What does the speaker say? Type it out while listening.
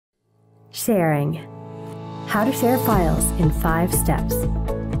Sharing. How to share files in 5 steps.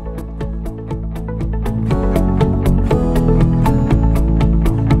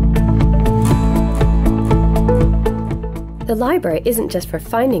 The library isn't just for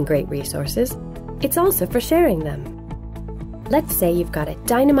finding great resources, it's also for sharing them. Let's say you've got a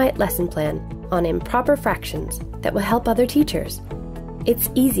dynamite lesson plan on improper fractions that will help other teachers. It's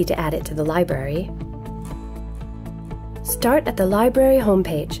easy to add it to the library. Start at the library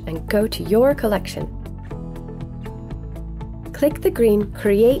homepage and go to your collection. Click the green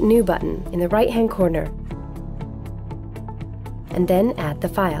Create New button in the right-hand corner, and then add the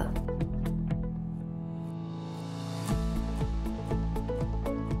file.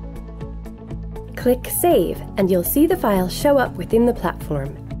 Click Save, and you'll see the file show up within the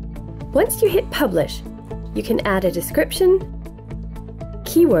platform. Once you hit Publish, you can add a description,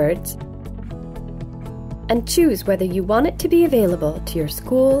 keywords, and choose whether you want it to be available to your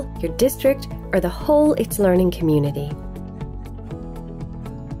school, your district, or the whole It's Learning community.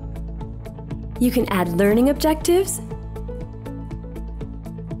 You can add learning objectives,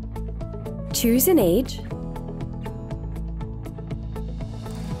 choose an age,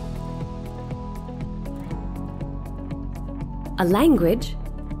 a language,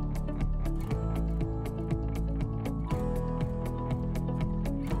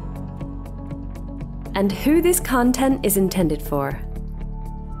 and who this content is intended for.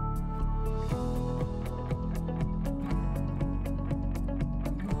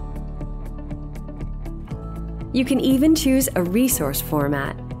 You can even choose a resource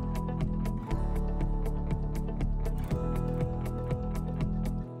format.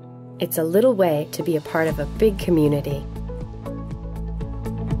 It's a little way to be a part of a big community.